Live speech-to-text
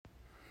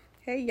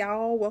Hey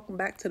y'all, welcome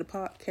back to the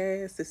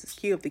podcast. This is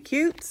Q of the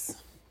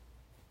Cutes.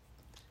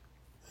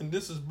 And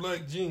this is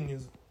Black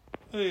Genius.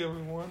 Hey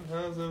everyone,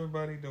 how's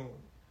everybody doing?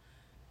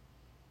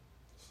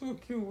 So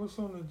cute, what's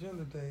on the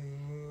agenda today?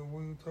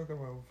 We talking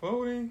about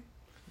voting?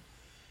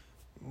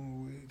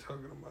 We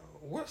talking about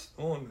what's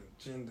on the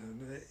agenda?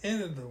 The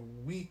end of the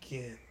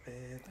weekend,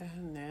 man. I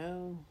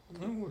know.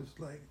 It was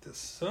like the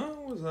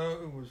sun was out,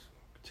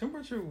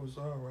 temperature was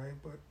alright,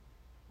 but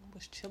It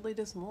was chilly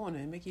this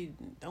morning. Make you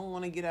don't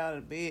want to get out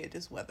of bed.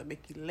 This weather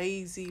make you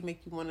lazy,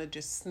 make you want to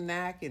just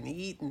snack and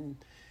eat and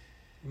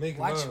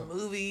watch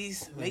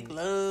movies, make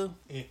love.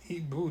 And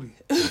eat booty.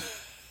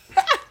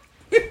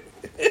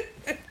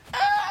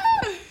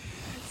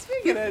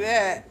 Speaking of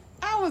that,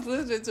 I was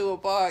listening to a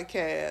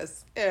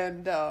podcast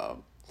and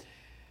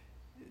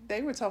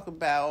they were talking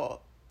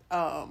about,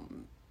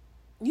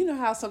 you know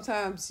how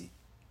sometimes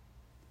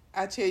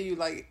I tell you,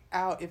 like,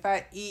 if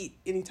I eat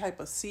any type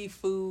of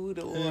seafood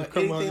or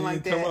anything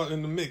like that, come out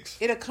in the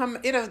mix.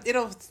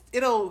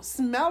 It'll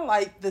smell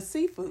like the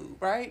seafood,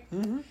 right?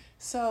 Mm-hmm.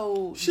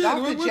 So Shit,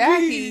 Dr.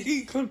 Jackie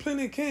eat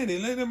plenty of candy.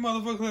 Let that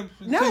motherfucker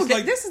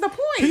this is the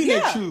point.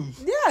 Peanut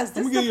chews. Yes, this is the point.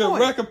 I'm gonna give you a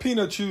rack of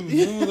peanut chews.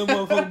 You know, that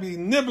motherfucker be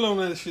nibbling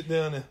on that shit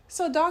down there.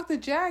 So Dr.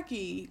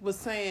 Jackie was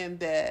saying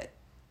that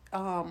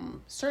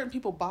certain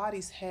people's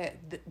bodies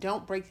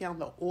don't break down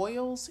the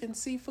oils in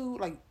seafood,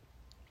 like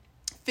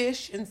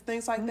fish and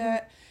things like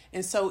that,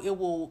 and so it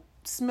will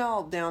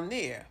smell down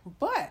there.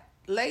 But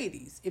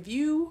ladies, if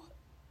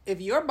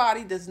your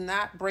body does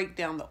not break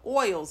down the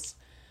oils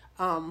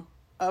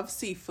of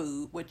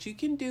seafood, what you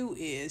can do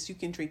is you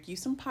can drink you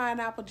some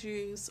pineapple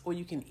juice, or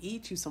you can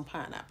eat you some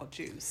pineapple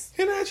juice.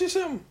 Can I ask you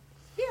something?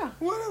 Yeah.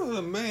 What if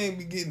a man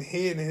be getting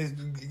head and his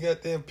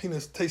goddamn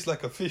penis tastes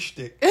like a fish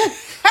stick?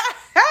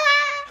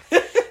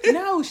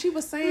 No, she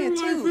was saying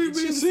too.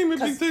 She seem to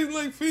be tasting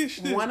like fish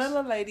sticks. One of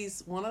the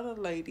ladies on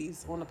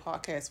the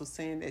podcast was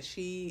saying that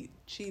she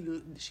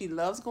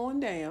loves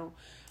going down,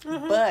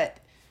 but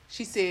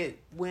she said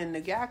when the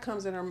guy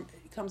comes in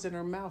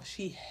her mouth,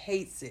 she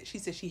hates it. She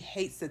said she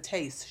hates the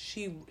taste.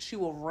 She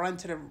will run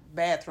to the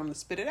bathroom to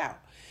spit it out.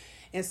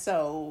 And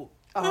so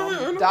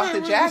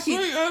Dr.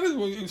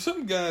 Jackie,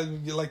 some guys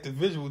get like the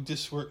visual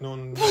just working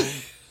on. Well,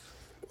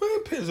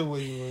 it depends on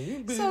what you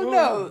want. So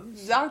no,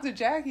 Dr.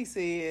 Jackie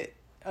said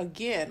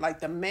again, like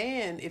the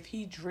man, if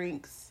he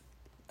drinks,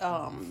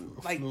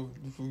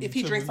 if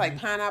he drinks like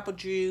pineapple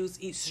juice,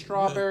 eats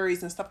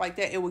strawberries and stuff like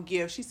that, it will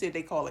give. She said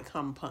they call it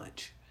cum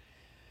punch.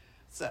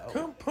 So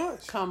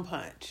cum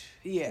punch.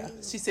 Yeah.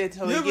 She said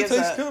so. You ever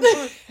taste cum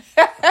punch?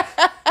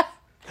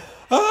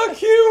 Oh,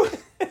 cute.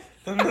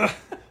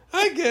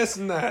 I guess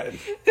not.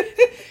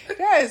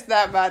 That is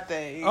not my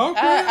thing.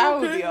 Okay, I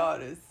would be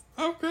honest.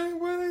 Okay,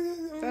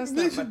 well, that's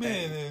not my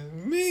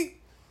thing. Me,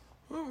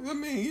 well, I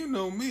mean, you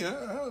know me.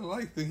 I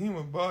like the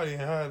human body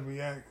and how it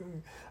reacts.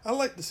 I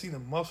like to see the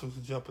muscles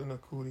jump in the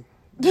cootie.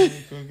 You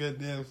can get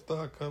damn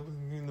start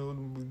covering, you know,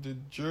 the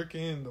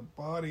jerking, the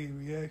body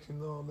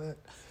reaction, all that.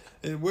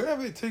 And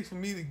wherever it takes for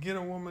me to get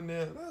a woman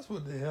there, that's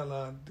what the hell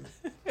I do.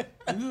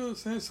 You know what I'm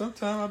saying?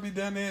 Sometimes I'll be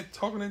down there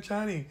talking in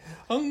Chinese.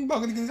 Oh, baby,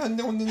 I don't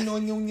know what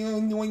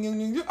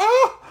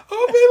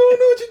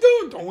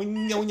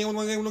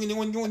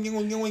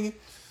you're doing.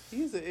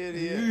 He's an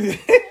idiot.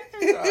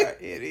 He's an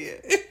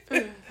idiot.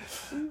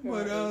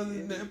 But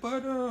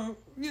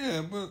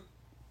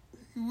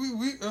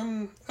we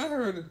I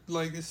heard it,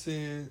 like it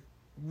said,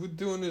 we're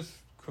doing this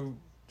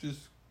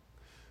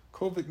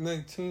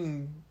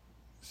COVID-19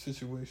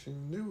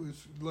 situation. It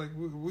was like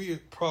we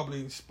had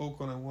probably spoke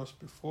on it once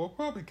before,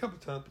 probably a couple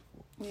times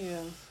before.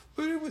 Yeah.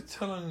 But it was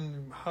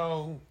telling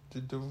how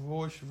the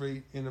divorce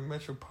rate in the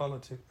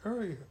metropolitan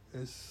area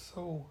is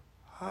so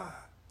high.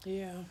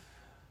 Yeah.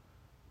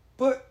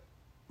 But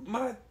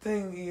my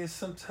thing is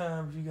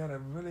sometimes you gotta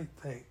really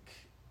think.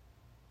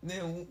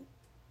 Now,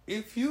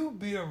 if you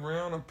be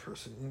around a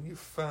person and you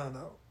find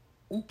out,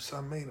 oops,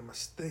 I made a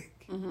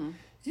mistake,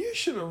 you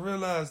should have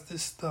realized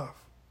this stuff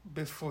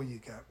before you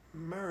got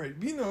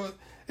married. You know,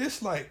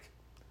 it's like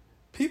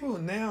people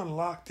now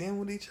locked in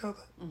with each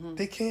other.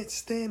 They can't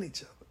stand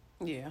each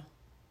other. Yeah.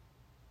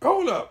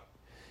 Hold up.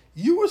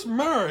 You was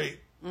married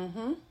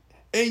and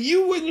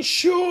you wasn't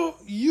sure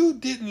you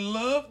didn't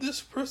love this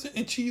person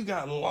until you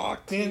got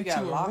locked into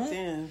a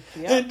room.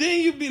 Yep. And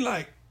then you'd be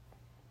like,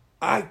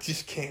 I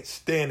just can't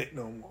stand it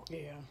no more.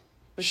 Yeah.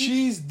 But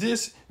she's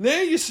this.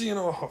 Now you're seeing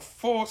all her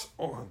faults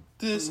or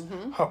this,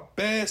 her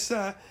bad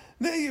side.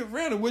 Now you're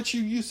around what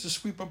you used to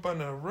sweep up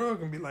under the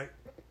rug and be like,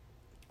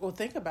 well,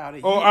 think about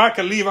it. Or I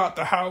could leave out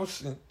the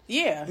house. And,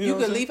 you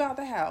could leave out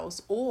the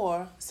house.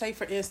 Or, say,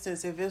 for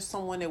instance, if it's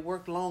someone that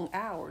worked long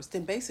hours,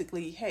 then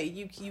basically, hey,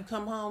 you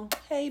come home,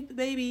 hey,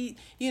 baby,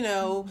 you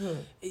know,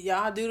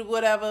 y'all do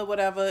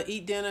whatever,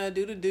 eat dinner,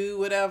 do,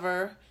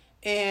 whatever.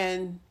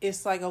 And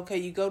it's like, okay,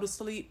 you go to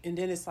sleep, and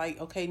then it's like,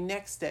 okay,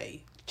 next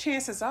day.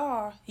 Chances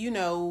are, you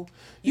know,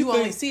 you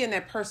only seeing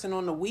that person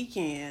on the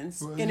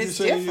weekends, and it's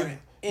different.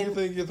 You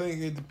think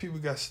the people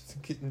got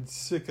getting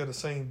sick of the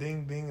same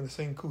ding and the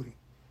same cootie?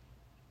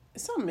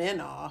 Some men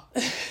are.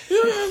 You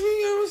know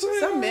what I'm saying?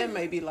 Some men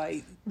may be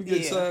like, we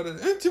get tired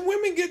of it. And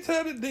women get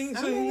tired of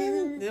things.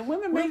 The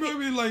women may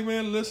be like,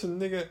 man, listen,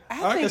 nigga,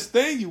 I can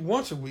stand you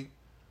once a week,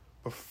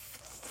 but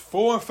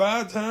 4 and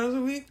 5 times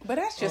a week. But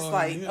that's just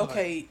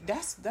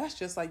that's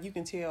just like you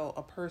can tell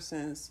a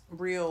person's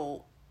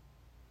real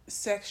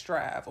sex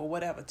drive or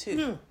whatever too.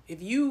 Yeah.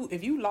 If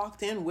you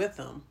locked in with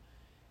them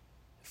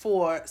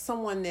for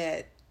someone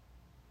that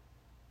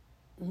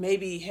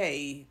maybe,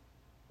 hey,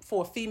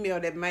 for a female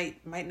that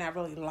might not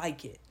really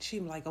like it, she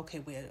like,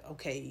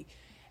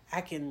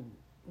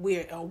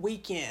 we're a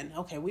weekend.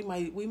 Okay,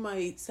 we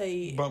might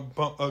say bump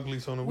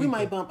uglies on the weekend. We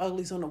might bump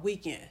uglies on the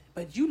weekend.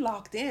 But you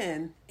locked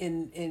in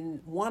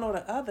one or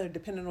the other,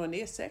 depending on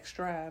their sex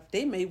drive,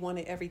 they may want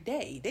it every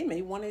day. They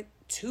may want it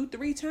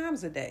 2-3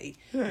 times a day.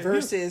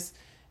 Versus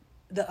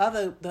the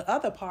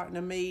other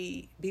partner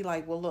may be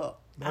like, well, look,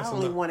 I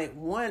only want it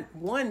one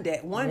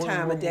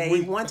time a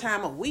day, one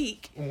time a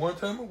week. One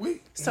time a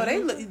week. So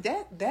they look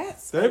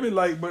that's they be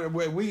like, but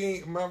we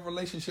ain't, my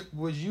relationship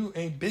with you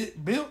ain't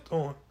built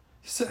on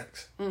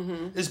sex.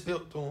 Mm-hmm. It's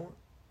built on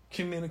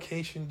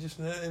communication, just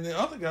that. And the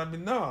other guy be,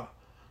 nah,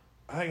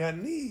 I got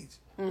needs.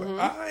 Mm-hmm. But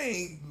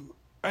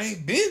I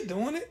ain't been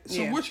doing it.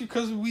 So what you,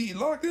 because we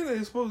locked in,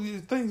 it's supposed to be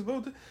things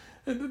about it.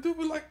 And the dude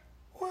be like,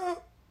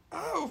 well,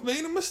 I've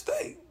made a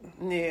mistake.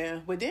 Yeah,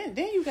 but then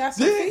you got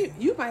some.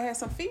 You might have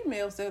some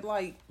females that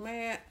like,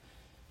 man,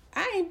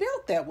 I ain't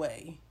built that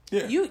way.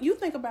 Yeah. You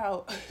think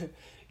about.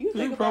 You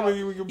think about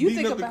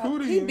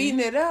he beating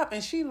it up,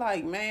 and she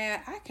like,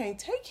 man, I can't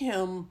take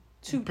him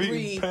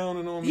 2-3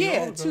 pounding on me.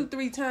 Yeah,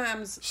 2-3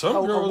 times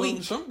a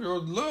week. Some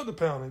girls love the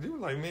pounding. They were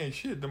like, man,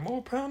 shit, the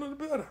more pounding, the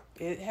better.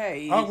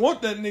 I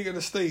want that nigga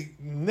to stay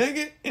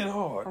naked and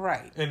hard.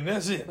 Right. And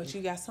that's it. But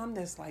you got some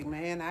that's like,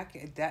 man,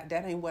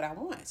 that ain't what I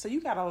want. So you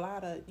got a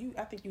lot of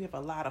I think you have a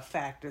lot of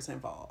factors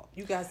involved.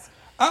 You guys.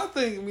 I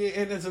think,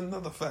 and there's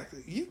another factor.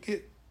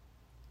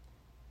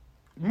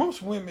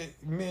 Most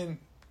men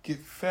get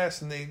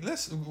fascinated.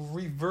 Let's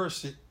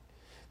reverse it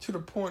to the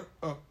point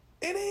of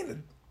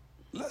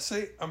let's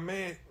say a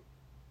man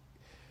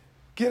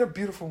get a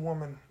beautiful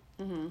woman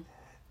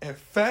and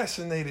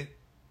fascinated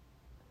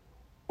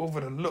over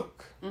the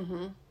look.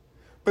 Mm-hmm.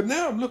 But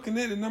now I'm looking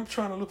at it and I'm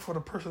trying to look for the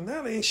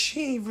personality and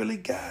she ain't really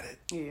got it.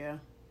 Yeah.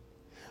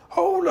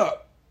 Hold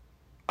up.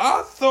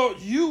 I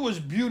thought you was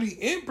beauty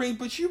in brain,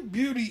 but you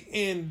beauty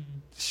in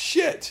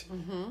shit.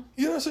 Mm-hmm.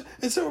 You know what I'm saying?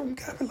 And so I'm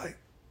kind of like,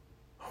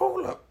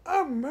 hold up,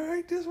 I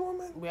married this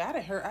woman? Well, I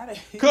didn't heard.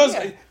 Because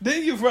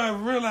then you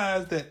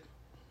realize that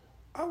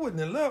I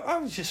wasn't in love. I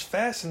was just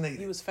fascinated.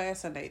 You was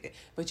fascinated.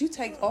 But you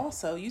take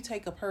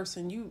a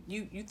person,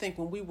 you think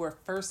when we were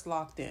first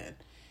locked in,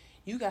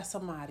 you got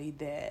somebody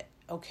that,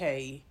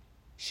 okay,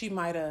 she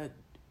might have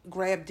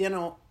grabbed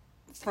dinner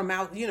from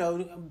out,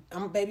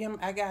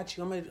 I got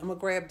you. I'm gonna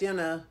grab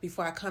dinner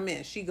before I come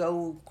in. She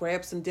go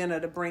grab some dinner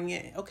to bring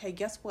in. Okay,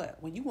 guess what?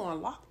 When you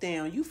on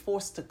lockdown, you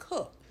forced to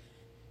cook.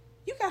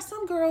 You got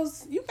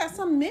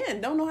some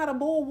men don't know how to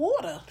boil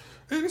water.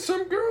 And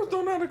some girls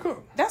don't know how to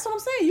cook. That's what I'm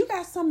saying. You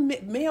got some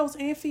males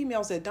and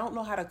females that don't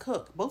know how to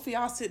cook. Both of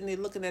y'all sitting there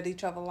looking at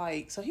each other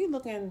like, so he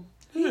looking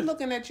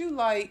at you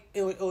like,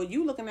 or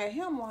you looking at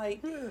him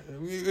like,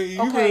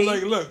 you okay.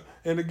 Like, look,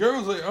 and the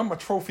girl's like, I'm a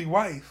trophy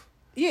wife.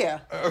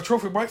 Yeah. A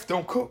trophy wife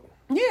don't cook.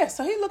 Yeah,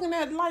 so he looking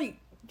at like,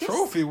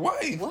 trophy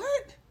wife?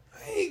 What?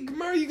 I ain't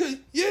marry you.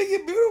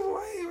 You're beautiful.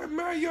 I ain't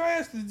marry your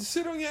ass to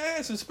sit on your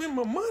ass and spend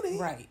my money.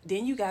 Right.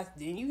 Then you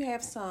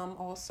have some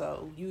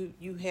also.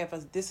 You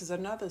have this is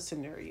another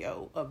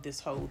scenario of this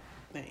whole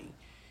thing.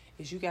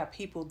 Is you got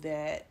people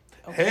that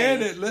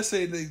had it. Let's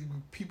say the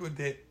people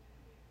that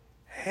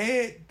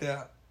had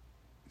the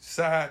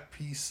side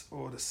piece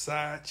or the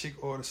side chick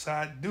or the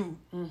side dude,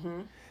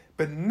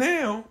 but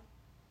now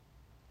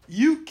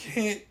you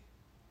can't.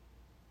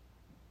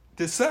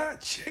 The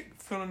side chick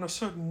feeling a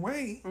certain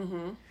way.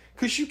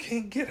 Because you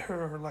can't get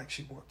her like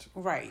she wants to.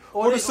 Right.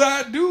 Or the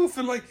side dude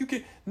feel like you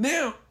can.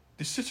 Now,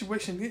 the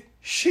situation,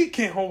 she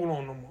can't hold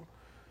on no more.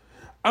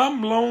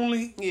 I'm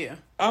lonely. Yeah.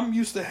 I'm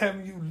used to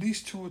having you at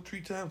least 2 or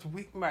 3 times a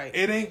week. Right.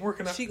 It ain't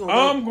working out.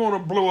 I'm going to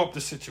blow up the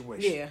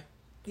situation. Yeah.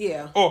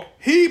 Yeah. Or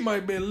he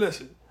might be,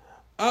 listen,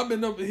 I've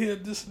been up here,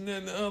 this and that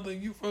and the other,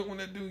 and you fuck with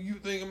that dude, you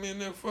think I'm in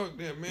there, fuck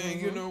that, man.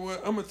 You know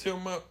what? I'm going to tell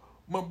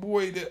my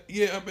boy that,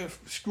 I've been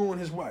screwing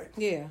his wife.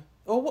 Yeah.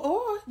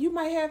 Or you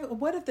might have,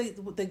 what if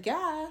the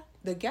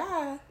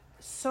guy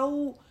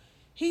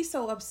he's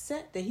so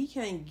upset that he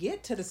can't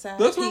get to the side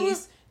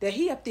piece that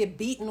he up there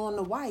beating on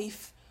the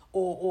wife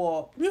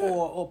or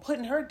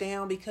putting her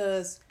down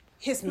because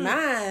his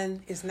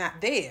mind is not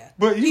there.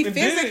 But he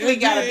physically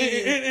got to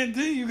be. And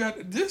then you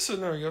got this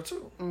scenario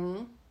too.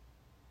 Mm-hmm.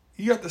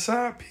 You got the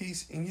side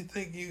piece and you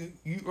think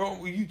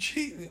you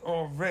cheating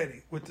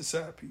already with the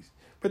side piece.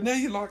 But now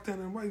you're locked down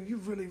in wife, you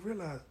really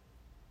realize,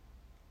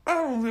 I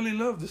don't really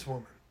love this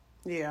woman.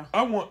 Yeah.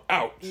 I want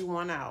out. You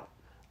want out.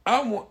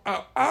 I want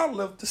out. I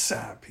love the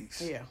side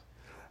piece. Yeah.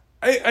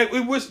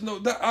 It was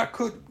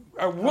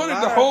I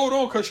wanted to hold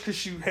on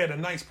because you had a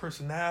nice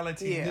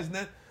personality and this and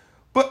that.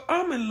 But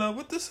I'm in love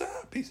with the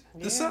side piece.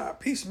 Yeah. The side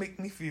piece make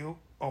me feel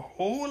a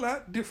whole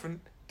lot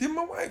different than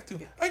my wife do.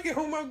 I get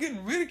home, I'm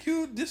getting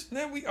ridiculed, this and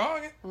that, we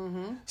arguing.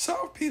 Mm-hmm.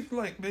 Side piece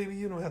like, baby,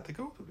 you don't have to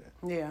go through that.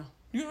 Yeah.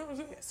 You know what I'm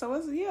saying? So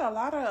it's a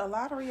lot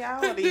of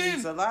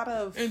realities, a lot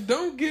of. And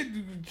don't get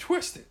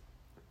twisted.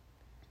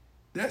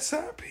 That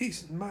side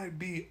piece might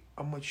be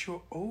a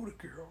mature older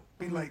girl.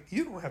 Be like,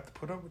 you don't have to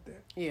put up with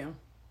that. Yeah.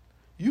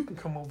 You can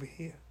come over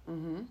here.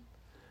 Mm-hmm.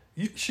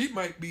 She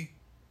might be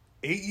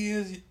 8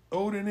 years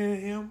older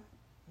than him.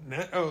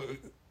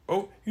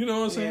 You know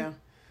what I'm saying? Yeah.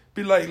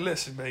 Be like,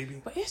 listen,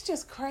 baby. But it's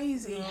just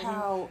crazy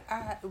how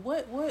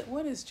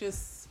what is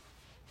just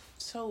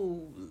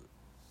so,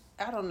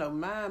 I don't know,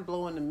 mind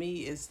blowing to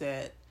me is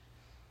that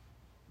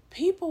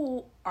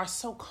people are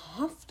so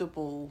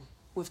comfortable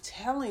with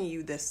telling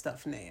you this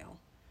stuff now.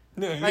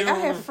 Yeah, like I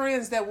have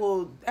friends that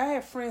will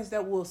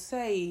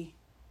say,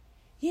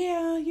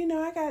 yeah, you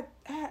know,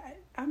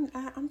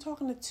 I'm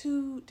talking to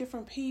 2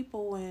 different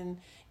people, and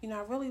you know,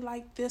 I really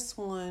like this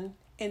one.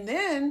 And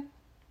then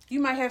you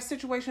might have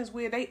situations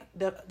where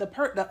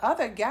the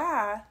other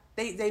guy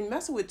they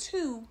mess with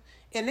 2,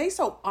 and they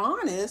so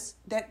honest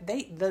that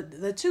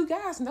the 2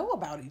 guys know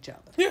about each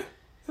other. Yeah,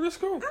 that's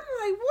cool. I'm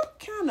like, what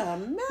kind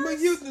of mess?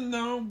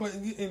 But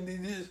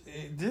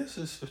this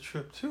is a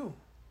trip too.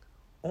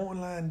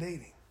 Online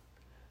dating.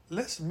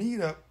 Let's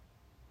meet up,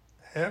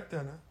 have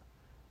dinner.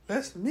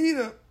 Let's meet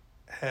up,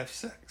 have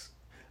sex.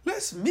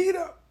 Let's meet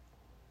up,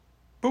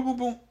 boom, boom,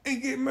 boom,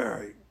 and get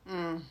married.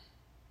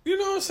 You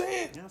know what I'm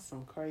saying? That's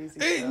some crazy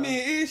Hey, stuff.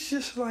 man, it's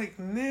just like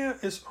now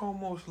it's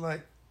almost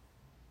like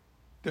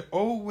the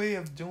old way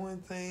of doing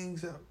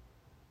things.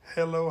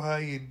 Hello, how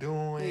you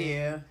doing?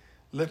 Yeah.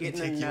 Let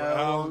Getting me take to you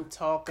know, out.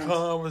 talking.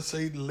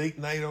 Conversate late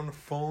night on the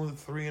phone at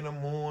 3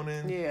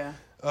 a.m. Yeah.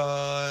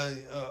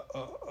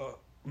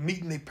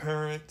 Meeting their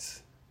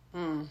parents.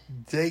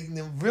 Dating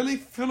them, really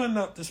filling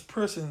up this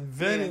person,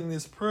 vetting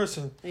this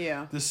person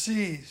to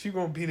see she's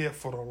gonna be there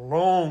for the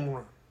long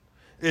run.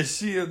 Is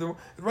she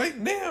right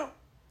now?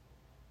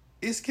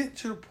 It's getting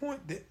to the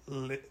point that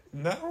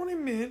not only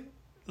men,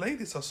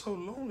 ladies are so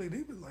lonely.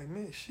 They be like,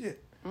 man,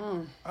 shit.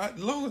 As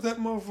long as that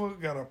motherfucker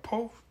got a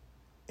post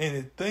and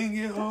the thing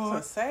get hard,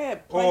 that's a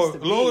sad place or to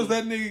as long be. as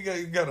that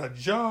nigga got a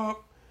job,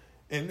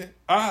 and then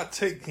I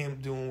take him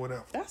doing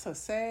whatever. That's a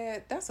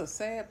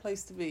sad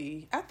place to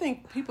be. I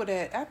think people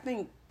that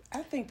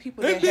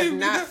have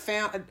not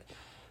found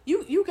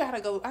you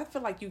gotta go. I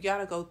feel like you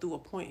gotta go through a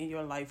point in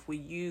your life where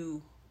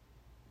you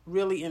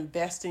really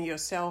invest in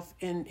yourself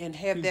and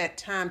have that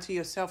time to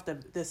yourself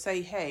to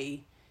say,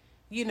 hey,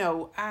 you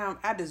know,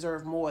 I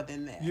deserve more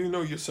than that. You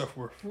know your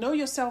self-worth. Know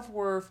your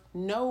self-worth.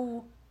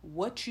 Know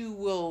what you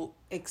will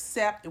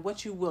accept and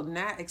what you will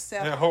not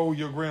accept. And hold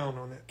your ground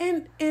on that.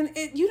 And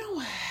you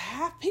don't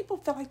have, people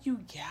feel like you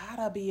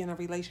gotta be in a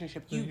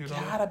relationship. You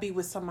gotta be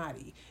with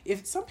somebody.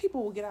 If some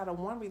people will get out of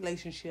one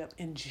relationship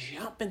and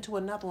jump into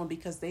another one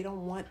because they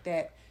don't want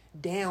that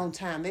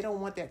downtime. They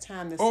don't want that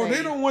time to say.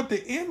 They don't want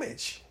the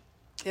image.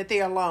 That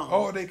they're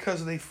alone.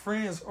 Because they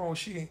friends.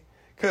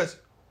 Because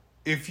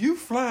if you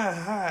flying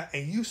high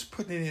and you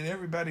putting it in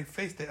everybody's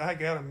face that I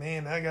got a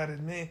man, I got a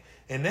man,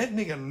 and that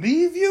nigga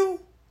leave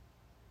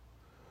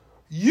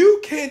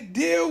you can't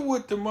deal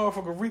with the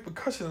motherfucking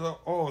repercussions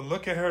of,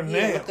 look at her now.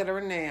 Yeah, look at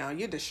her now.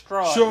 You're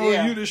distraught.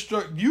 You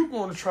distraught. You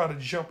going to try to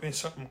jump in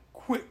something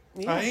quick.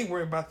 Yeah. I ain't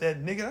worried about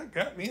that nigga. I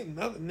got me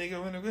another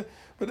nigga.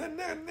 But that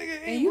nigga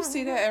ain't. And you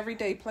see that every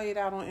day played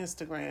out on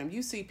Instagram.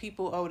 You see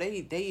people,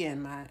 they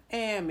in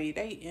Miami,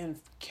 they in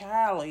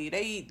Cali,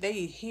 they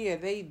here,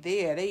 they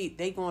there,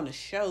 they going to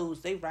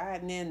shows, they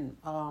riding in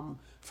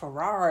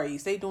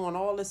Ferraris, they doing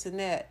all this and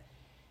that.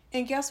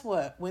 And guess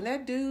what? When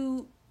that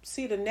dude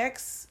see the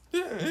next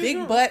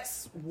big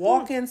butts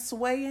walking,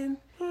 swaying,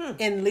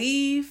 and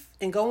leave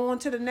and go on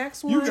to the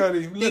next one,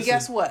 then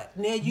guess what?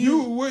 Now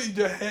you wait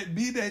to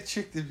be that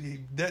chick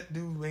that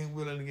dude ain't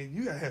willing to get.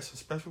 You gotta have some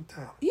special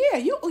talent. Yeah,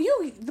 your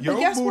booty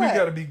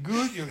gotta be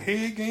good. Your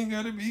head game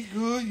gotta be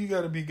good. You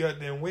gotta be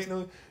goddamn waiting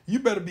on. You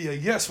better be a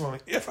yes woman.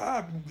 If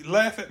I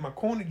laugh at my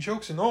corny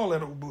jokes and all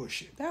that old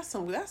bullshit, that's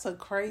a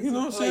crazy. You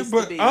know what I'm saying?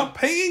 But I'm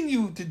paying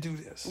you to do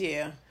this.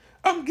 Yeah.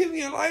 I'm giving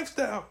you a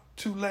lifestyle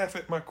to laugh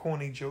at my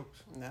corny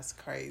jokes. That's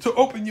crazy. To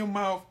open your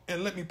mouth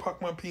and let me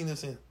pop my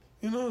penis in.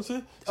 You know what I'm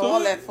saying? So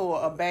all that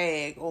for a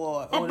bag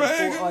or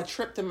a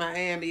trip to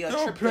Miami or a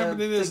trip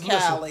to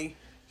Cali.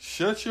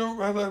 Shut your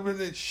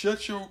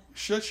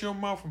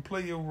mouth and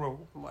play your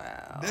role.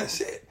 Wow.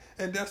 That's it.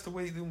 And that's the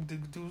way them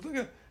dudes look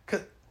at.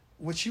 Cause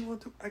what you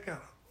want to? I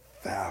got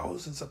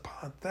thousands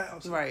upon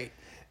thousands. Right.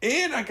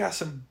 And I got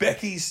some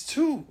Beckys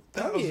too.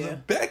 Thousands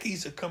of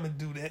Beckys that come and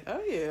do that.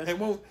 Oh yeah.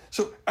 And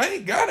so I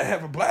ain't gotta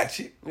have a black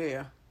chick.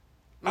 Yeah.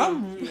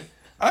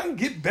 I can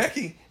get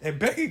Becky, and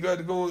Becky got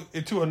to go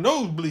into a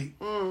nosebleed.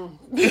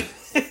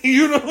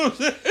 You know what I'm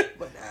saying?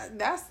 But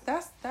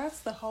that's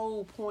the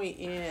whole point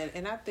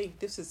and I think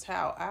this is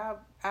how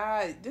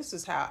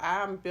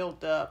I'm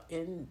built up,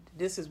 and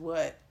this is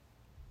what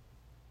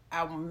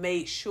I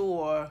made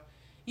sure,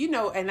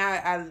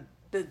 and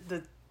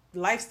the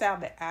lifestyle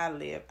that I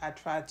live, I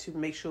try to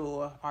make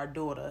sure our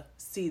daughter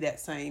see that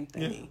same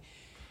thing.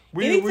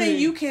 Yeah. Anything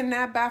you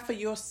cannot buy for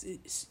your,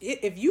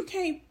 if you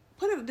can't,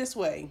 put it this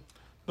way.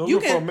 Don't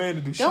look for a man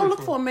to do shit. Don't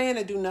look for a man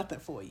to do nothing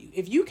for you.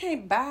 If you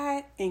can't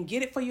buy it and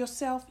get it for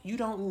yourself, you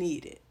don't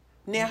need it.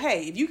 Now,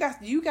 hey, if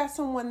you got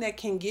someone that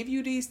can give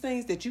you these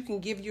things that you can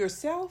give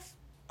yourself,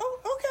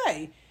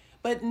 okay.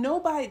 But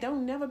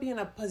don't never be in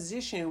a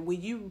position where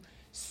you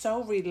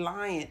so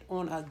reliant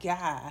on a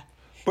guy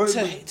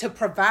to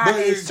provide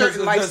a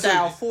certain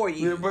lifestyle for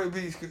you. Yeah, but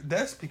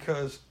that's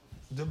because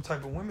them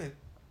type of women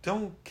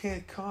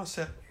can't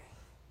concept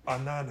a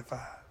 9 to 5.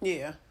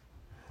 Yeah.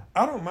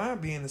 I don't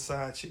mind being a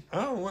side chick.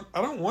 I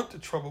don't want the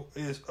trouble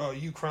is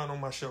you crying on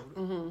my shoulder.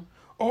 Mm-hmm.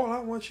 All I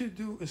want you to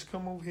do is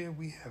come over here.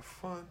 We have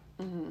fun.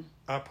 Mm-hmm.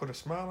 I put a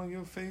smile on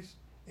your face,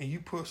 and you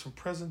put some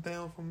present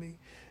down for me,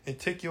 and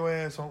take your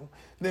ass home.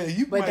 Now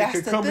you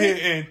could come here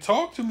and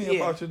talk to me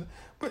about you,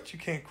 but you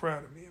can't cry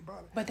to me about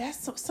it. But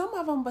that's some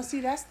of them. But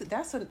see, that's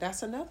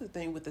another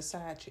thing with the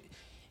side chick.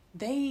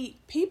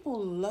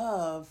 People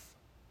love.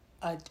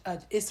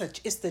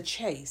 It's the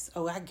chase.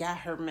 Oh, I got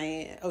her,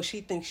 man. Oh,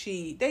 she thinks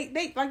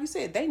they like you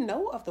said, they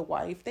know of the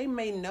wife. They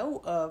may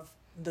know of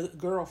the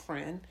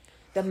girlfriend,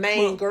 the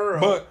main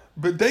girl.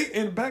 But they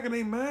in the back of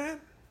their mind,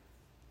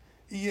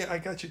 yeah, I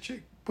got your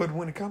chick. But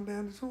when it come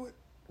down to it,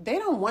 they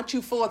don't want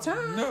you full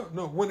time. No.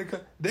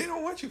 They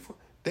don't want you for.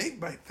 They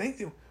might think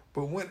them.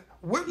 But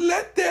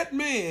let that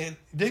man,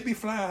 they be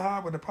flying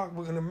high with the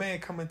pocketbook, and the man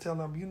come and tell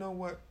them, you know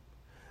what?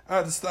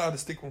 I decided to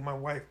stick with my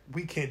wife.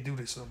 We can't do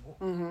this no more.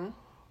 Mm-hmm.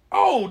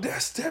 Oh,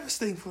 that's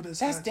devastating for this.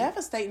 That's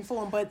devastating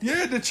for him, but...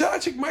 Yeah, the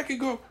child chick might can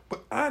go,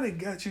 but I done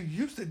got you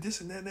used to this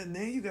and that, and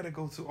now you got to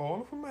go through all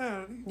the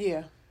formalities.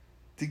 Yeah.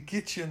 To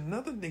get you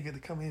another nigga to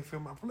come here and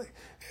fill my place.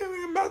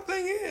 And my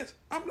thing is,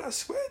 I'm not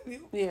sweating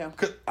you. Yeah.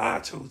 Because I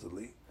chose to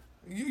leave.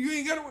 You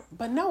ain't got to...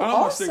 But no,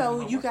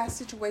 also, you got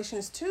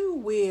situations, too,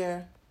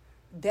 where...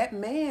 that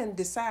man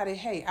decided,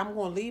 hey, I'm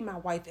going to leave my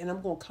wife and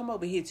I'm going to come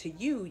over here to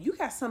you. You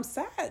got some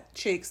side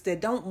chicks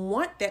that don't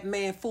want that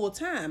man full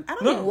time. I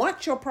don't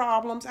want your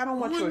problems. I don't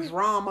want your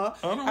drama.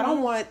 I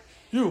don't want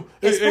you.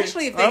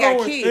 Especially if they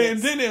got kids.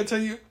 And then they'll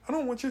tell you, I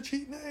don't want your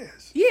cheating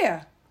ass.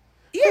 Yeah.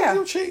 Yeah.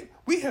 You cheat.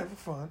 We having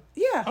fun.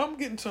 Yeah. I'm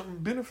getting some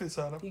benefits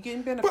out of it. You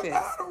getting benefits. But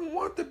I don't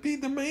want to be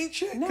the main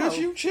chick because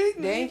you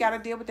cheating. They ain't got to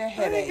deal with that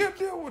headache. They ain't got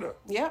to deal with it.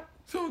 Yep.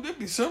 So there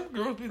be some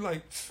girls be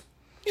like,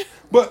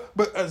 but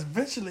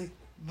eventually...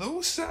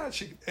 those side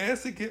chicks,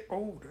 as they get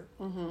older,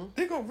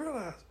 they're going to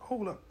realize,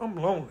 hold up, I'm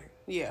lonely.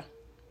 Yeah.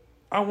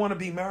 I want to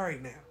be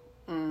married now.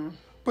 Mm.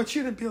 But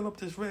you done build up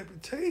this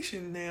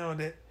reputation now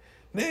that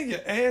now your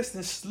ass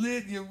and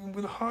slid, your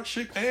heart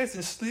shaped ass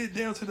and slid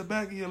down to the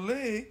back of your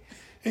leg,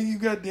 and you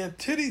got them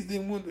titties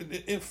then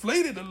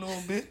inflated a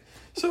little bit.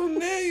 So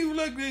now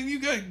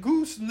you got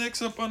goose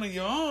necks up under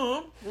your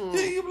arm.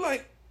 Yeah, you be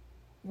like,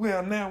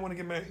 well, now I want to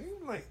get married. You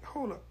be like,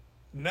 hold up.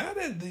 Now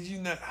that you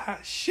not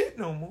hot shit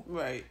no more,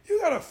 right? You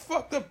got a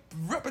fucked up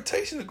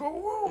reputation to go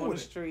wrong with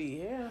the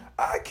street, yeah.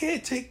 I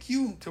can't take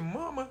you to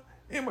mama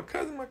and my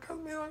cousin be like,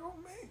 oh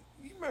man,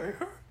 you married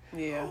her.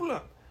 Yeah. Hold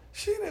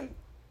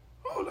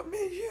up,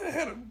 man, you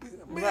had a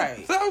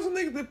 1,000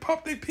 niggas that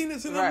pop their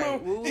penis in their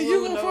mouth, and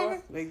you gonna fuck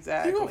her?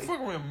 Exactly. You gonna fuck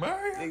around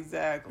marry her?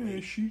 Exactly. Yeah,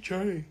 she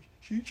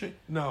changed.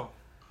 No,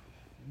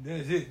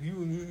 that's it.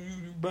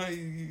 You buy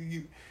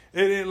you.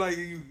 It ain't like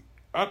you.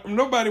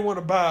 Nobody want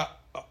to buy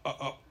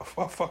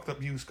a fucked up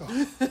used car.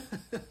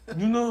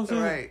 You know what I'm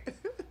saying? Right.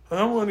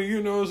 I want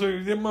to, so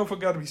that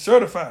motherfucker got to be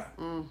certified.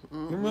 You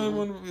might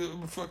want to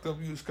be a fucked up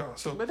used car.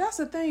 So, but that's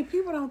the thing.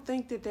 People don't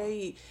think that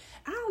they.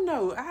 I don't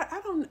know. I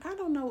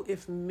don't know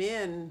if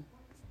men.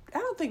 I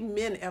don't think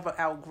men ever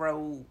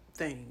outgrow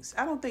things.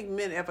 I don't think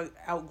men ever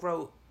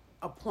outgrow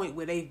a point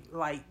where they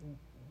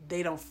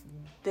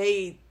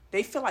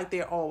feel like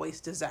they're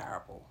always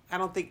desirable. I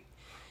don't think.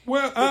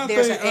 Well,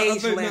 there's an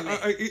age limit.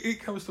 It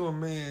comes to a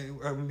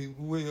man.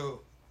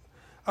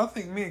 I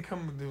think men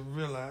come to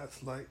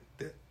realize like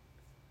that.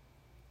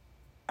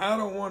 I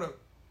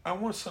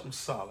want something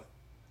solid.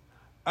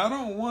 I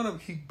don't want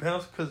to keep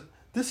bouncing because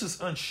this is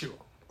unsure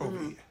over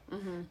here.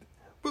 Mm-hmm.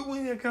 But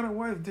when you got a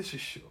wife, this is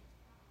sure.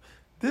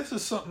 This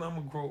is something I'm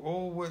gonna grow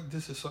old with.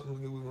 This is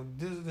something we're gonna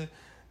do. This.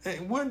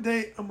 And one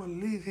day I'm gonna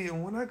leave here.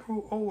 And when I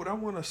grow old, I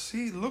want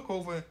to look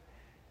over it,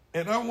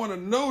 and I want to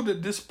know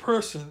that this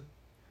person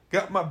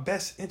got my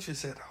best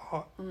interests at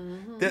heart.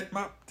 Mm-hmm.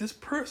 That this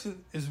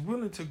person is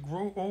willing to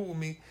grow old with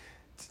me,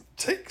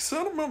 take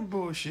some of my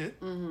bullshit,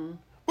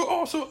 but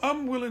also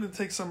I'm willing to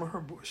take some of her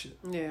bullshit.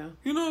 Yeah.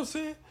 You know what I'm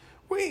saying?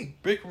 We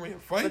ain't bickering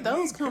and fighting. But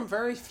those come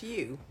very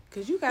few.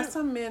 Because you got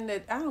some men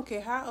that, I don't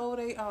care how old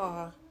they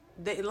are,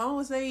 as long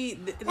as they...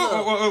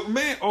 a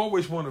man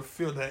always want to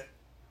feel that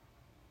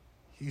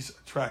he's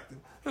attractive.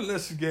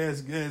 Unless the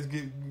guys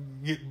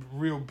get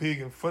real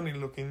big and funny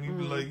looking, you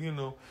be like,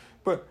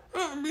 But,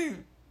 I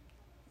mean...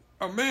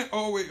 A man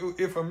always,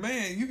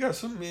 you got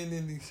some men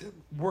in these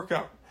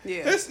workout.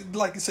 Yeah. That's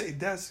like you say,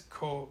 that's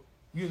called,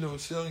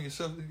 selling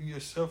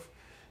yourself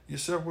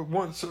yourself with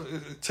one, so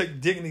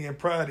take dignity and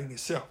pride in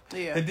yourself.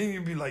 Yeah. And then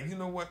you be like, you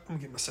know what? I'm gonna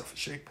get myself in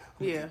shape.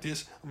 I'm gonna do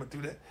this. I'm gonna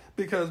do that.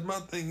 Because my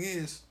thing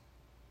is,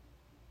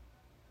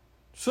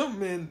 some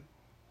men,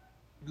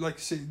 like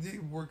you said, they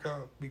work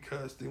out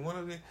because they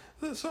want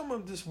to. Some of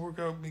them just work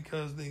out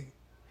because they.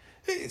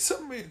 Hey,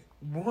 some men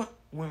want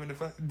women to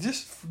fight,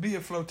 just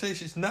being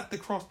flirtatious, not to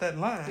cross that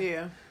line.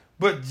 Yeah.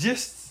 But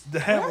just to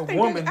have a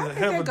woman to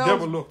have a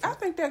double look. I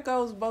think that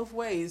goes both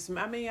ways.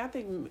 I mean, I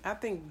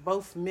think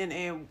both men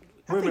and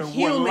women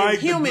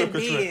human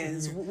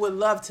beings would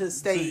love to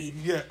stay.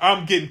 Yeah,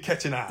 I'm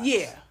catching eyes.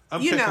 Yeah.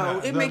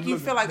 It make you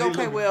feel like,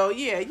 okay, well,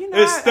 yeah,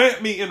 It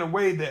stamped me in a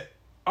way that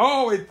I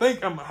always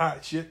think I'm a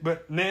hot shit,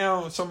 but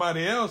now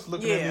somebody else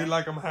looking at me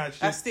like I'm a hot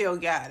shit. I still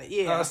got it.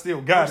 Yeah, I still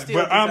got it,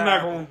 but I'm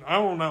not going. I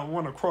don't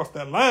want to cross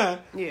that line.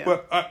 Yeah,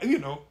 but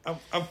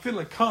I'm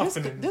feeling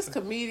confident. This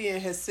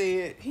comedian has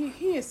said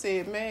he has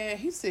said, man,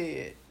 he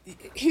said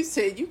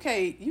you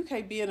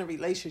can't be in a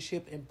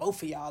relationship and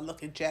both of y'all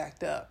looking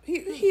jacked up.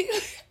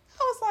 I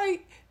was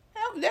like.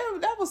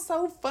 That was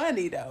so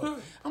funny though.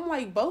 I'm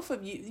like, both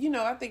of you,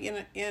 I think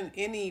in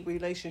any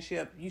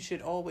relationship you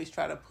should always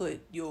try to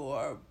put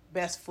your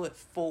best foot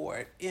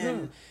forward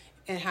in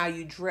how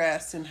you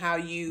dress and how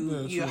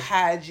your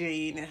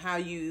hygiene and how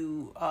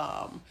you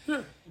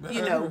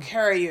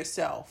carry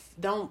yourself.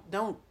 Don't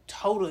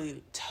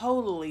totally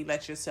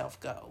let yourself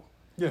go.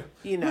 Yeah.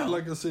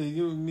 Like I said,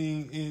 your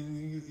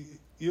man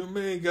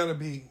gotta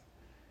be,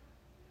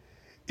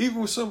 even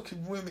with some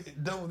women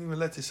don't even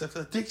let themselves,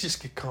 they just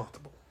get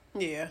comfortable.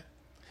 Yeah.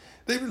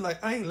 They be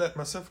like, I ain't let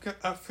myself go.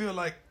 I feel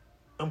like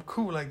I'm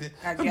cool like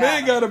that. The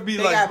man gotta be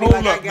like,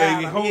 hold up,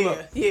 baby, hold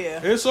up. Yeah.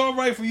 It's all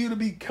right for you to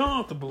be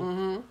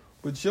comfortable,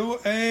 but your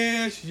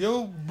ass,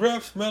 your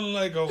breath smelling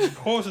like a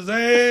horse's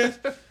ass,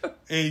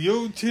 and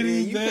your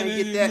titties you can't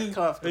get that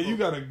comfortable. And you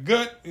got a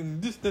gut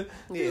and this, that,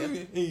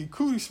 and your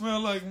cootie smell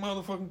like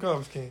motherfucking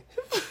garbage can.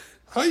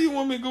 How you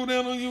want me to go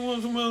down on you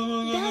on some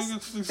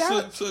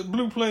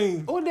blue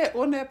plane? On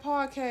that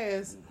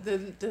podcast,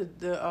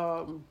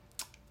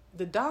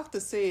 the doctor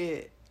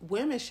said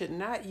women should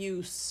not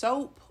use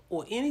soap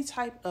or any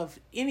type of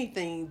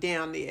anything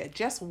down there,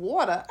 just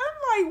water.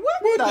 I'm like,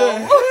 what the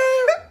hell?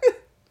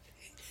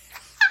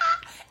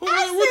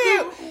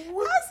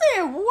 I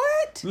said,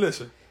 what?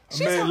 Listen.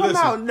 She's talking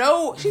about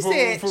no. She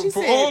said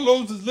for all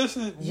those that's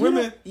listening,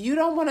 women, you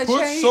don't want to put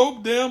change.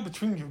 soap down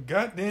between your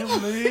goddamn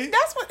legs.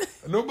 That's what.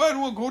 Nobody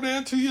want to go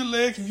down to your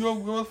legs and you're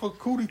going for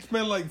cootie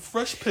smell like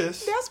fresh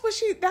piss. That's what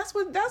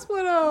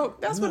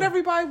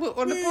everybody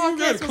on the podcast. You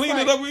gotta clean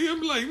it up. You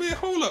be like, man,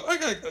 hold up, I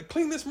gotta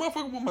clean this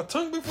motherfucker with my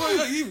tongue before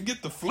I even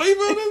get the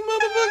flavor of this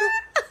motherfucker.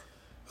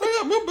 I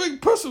got my big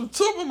put some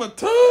soap on my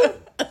tongue.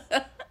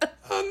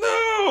 I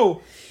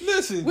know.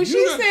 Listen. When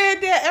she said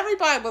that,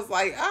 everybody was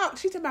like, oh,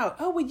 she's talking about,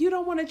 well, you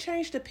don't want to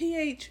change the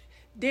pH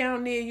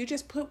down there. You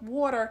just put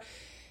water.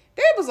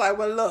 They was like,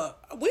 well, look,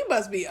 we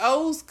must be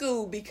old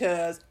school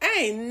because I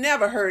ain't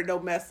never heard no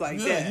mess like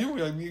that.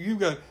 You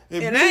got.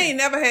 And I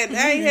ain't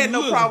had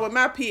no problem with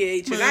my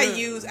pH. Man. And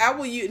I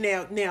will use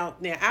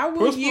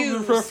put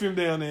some perfume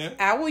down there.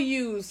 I will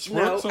use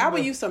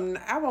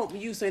I won't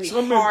use any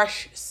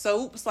harsh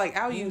soaps. Like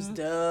I'll use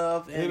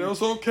Dove. And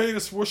it's okay to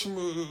swish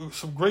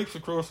some grapes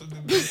across the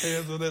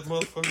hands of that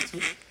motherfucker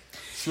too.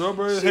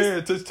 Strawberry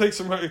hair. Just take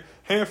some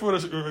handful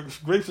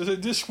of grapes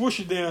and just squish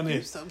it down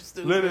there. So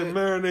stupid. Let it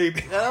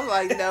marinate. And I'm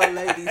like, no,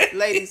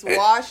 ladies,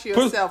 wash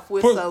yourself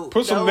with soap.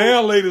 Put some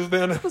nail laters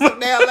down there. Put some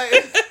nail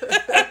laters.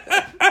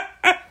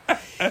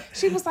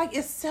 She was like,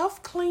 it's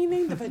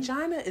self-cleaning. The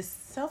vagina is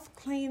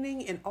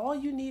self-cleaning, and all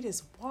you need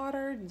is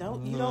water. You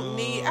don't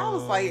need. I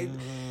was like,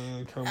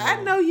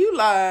 I know you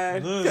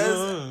lying.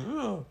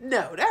 No,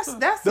 that's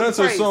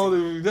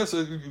crazy. That's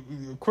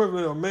an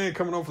equivalent of a man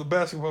coming off the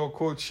basketball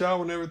court,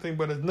 showering and everything,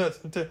 but his nuts.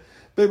 And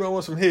baby, I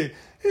want some head.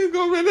 Here you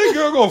go, man. That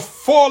girl gonna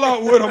fall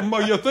out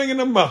with your thing in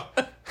the mouth.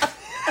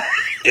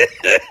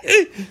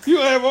 You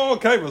have all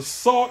kind of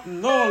salt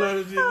and all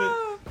that.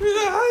 How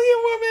you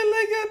want me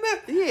like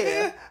that?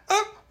 Yeah.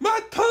 My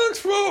tongue's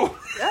full.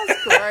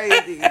 That's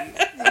crazy.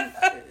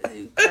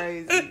 You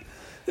crazy.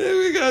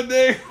 We got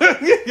that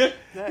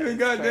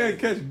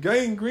catch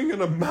gangrene in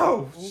the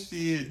mouth.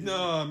 Shit,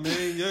 no,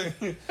 man.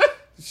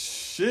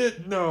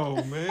 Shit,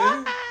 no,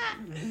 man.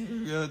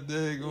 You got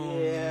that going.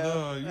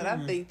 Yeah, but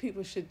I think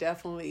people should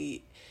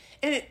definitely.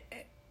 And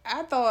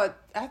I thought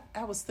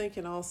I was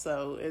thinking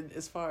also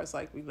as far as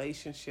like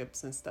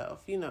relationships and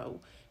stuff.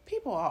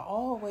 People are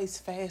always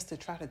fast to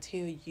try to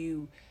tell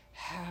you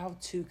how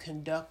to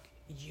conduct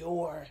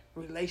your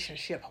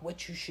relationship,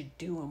 what you should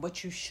do and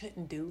what you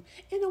shouldn't do.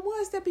 And the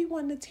ones that be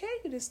wanting to tell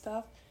you this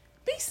stuff,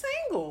 be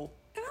single.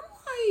 And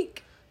I'm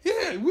like,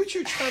 yeah, what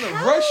you trying to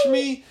rush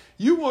me?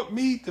 You want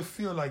me to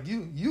feel like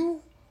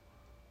you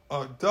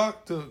are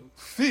Dr.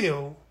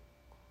 Phil,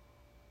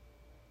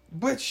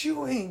 but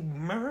you ain't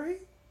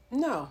married?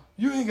 No.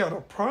 You ain't got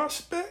a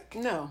prospect?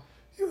 No.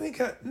 You ain't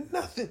got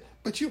nothing,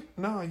 but you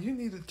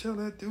need to tell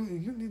that dude.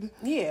 You need to.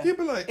 Yeah. You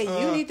be like,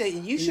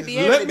 and you should be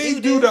able to do let me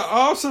do the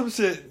awesome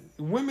shit.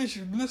 women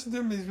should listen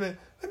to me.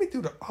 Let me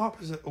do the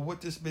opposite of what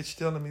this bitch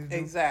telling me to do.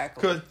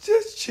 Exactly. Because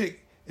this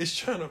chick is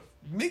trying to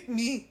make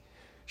me.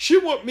 She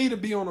want me to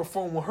be on the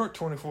phone with her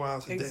 24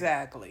 hours a day.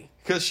 Exactly.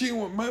 Because she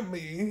want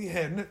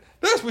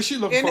that's what she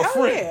looking for, a oh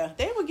friend. yeah,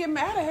 they would get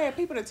mad. I had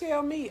people to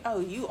tell me,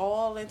 "Oh, you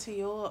all into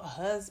your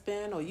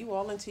husband, or you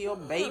all into your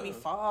baby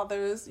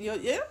fathers." You're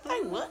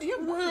like, what?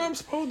 What am I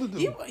supposed to do?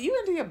 You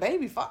into your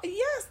baby father?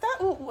 Yes,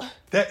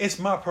 that is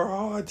my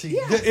priority.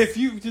 Yes. If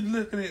you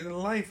look at it in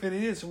life, it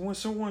is when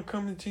someone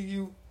coming to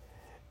you,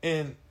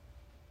 and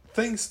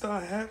things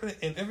start happening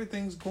and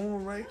everything's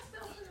going right.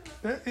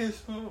 That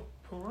is her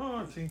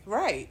priority.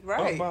 Right.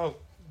 About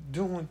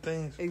doing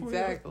things.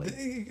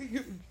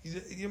 Exactly.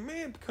 Your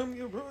man become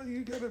your brother.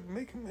 You gotta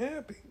make him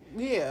happy.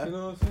 Yeah. You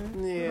know what I'm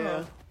saying?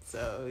 Yeah.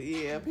 So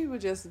yeah,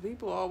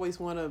 people always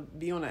want to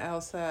be on the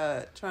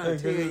outside trying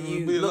to tell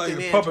you, looking like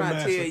in,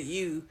 trying to tell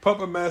you.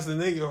 Puppet master,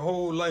 nigga, your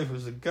whole life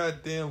is a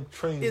goddamn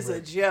train. It's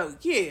a joke,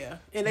 yeah.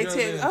 And they tell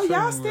you, oh,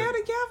 y'all still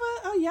together?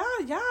 Oh,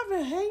 y'all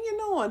been hanging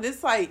on.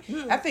 It's like,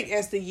 I think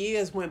as the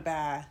years went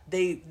by,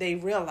 they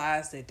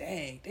realized that,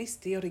 dang, they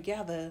still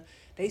together.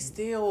 They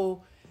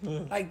still,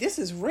 like, this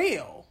is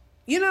real.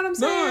 You know what I'm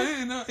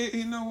saying? No,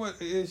 you know what?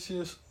 It's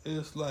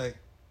like,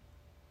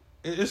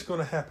 it's going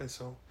to happen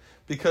soon.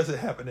 Because it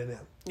happened to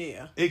them.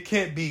 Yeah. It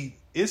can't be,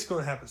 it's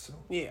going to happen soon.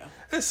 Yeah.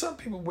 And some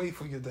people wait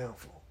for your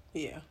downfall.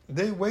 Yeah.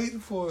 They waiting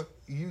for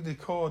you to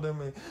call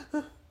them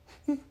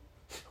and,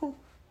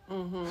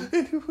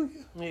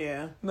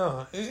 Yeah.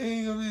 No, it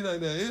ain't going to be like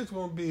that. It's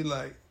going to be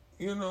like,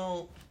 you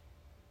know,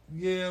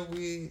 yeah,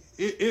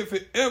 if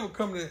it ever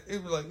come to,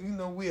 it was like, you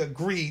know, we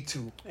agreed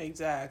to.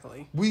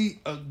 Exactly. We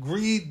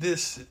agreed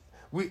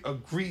we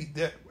agreed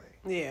that way.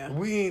 Yeah.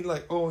 We ain't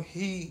like, oh,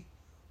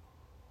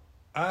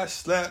 I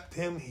slapped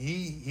him.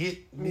 He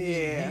hit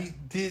me. Yeah. He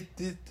did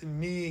this to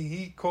me.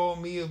 He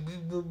called me a blah,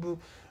 blah, blah.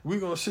 We're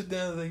going to sit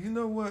down and say, you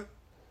know what?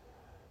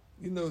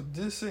 You know,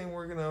 this ain't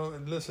working out.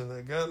 And listen,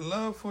 I got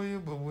love for you,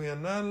 but we are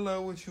not in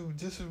love with you.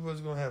 This is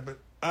what's going to happen.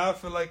 I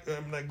feel like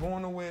I'm not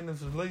going away in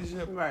this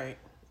relationship. Right.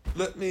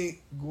 Let me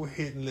go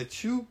ahead and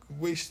let you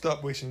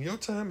stop wasting your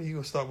time, and you're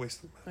going to stop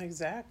wasting mine.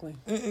 Exactly.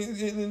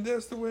 And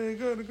that's the way it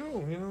got to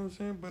go. You know what I'm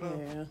saying? But,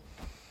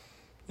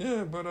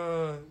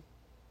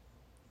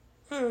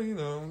 well, you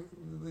know,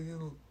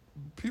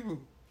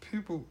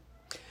 people.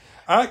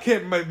 I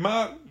can't make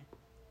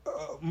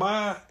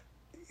my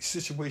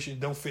situation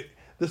don't fit.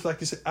 Just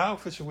like you said, our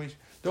situation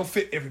don't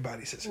fit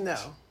everybody's situation.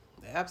 No,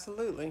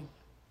 absolutely.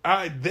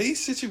 They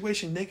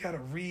situation, they gotta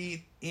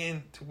read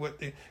into what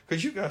they,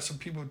 because you got some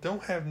people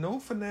don't have no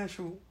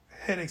financial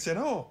headaches at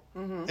all,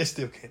 and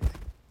still can't.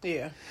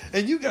 Yeah.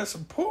 And you got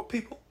some poor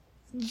people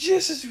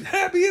just as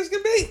happy as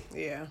can be.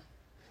 Yeah.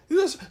 You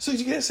know, so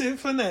you can't say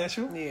it's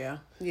financial. Yeah.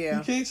 Yeah.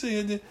 You can't say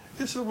it.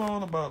 It's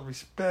all about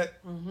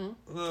respect. You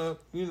know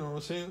what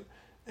I'm saying?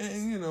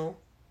 And, you know,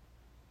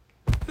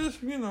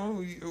 just, you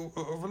know,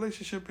 a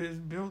relationship is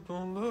built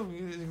on love.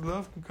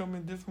 Love can come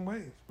in different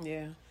ways.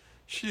 Yeah.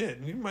 Shit,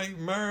 you might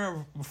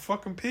marry a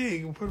fucking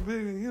pig and put a pig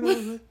in, you know what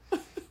I'm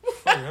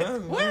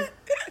saying? What?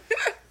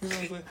 You know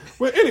what I'm saying?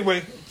 Well,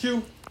 anyway,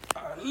 Q,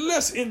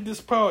 let's end this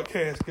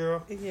podcast,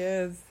 girl.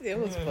 Yes, it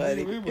was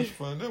funny. It was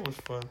fun. That was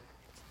fun.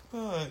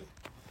 All right.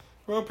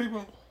 Well,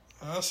 people,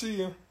 I'll see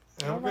you.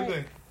 Have a good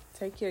day.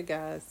 Take care,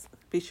 guys.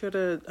 Be sure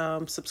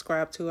to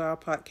subscribe to our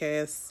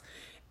podcast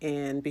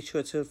and be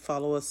sure to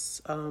follow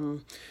us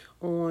on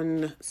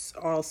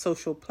all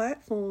social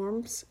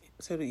platforms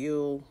so that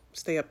you'll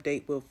stay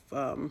update with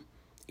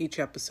each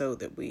episode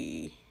that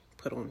we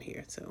put on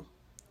here. So,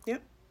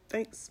 yep.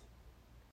 Thanks.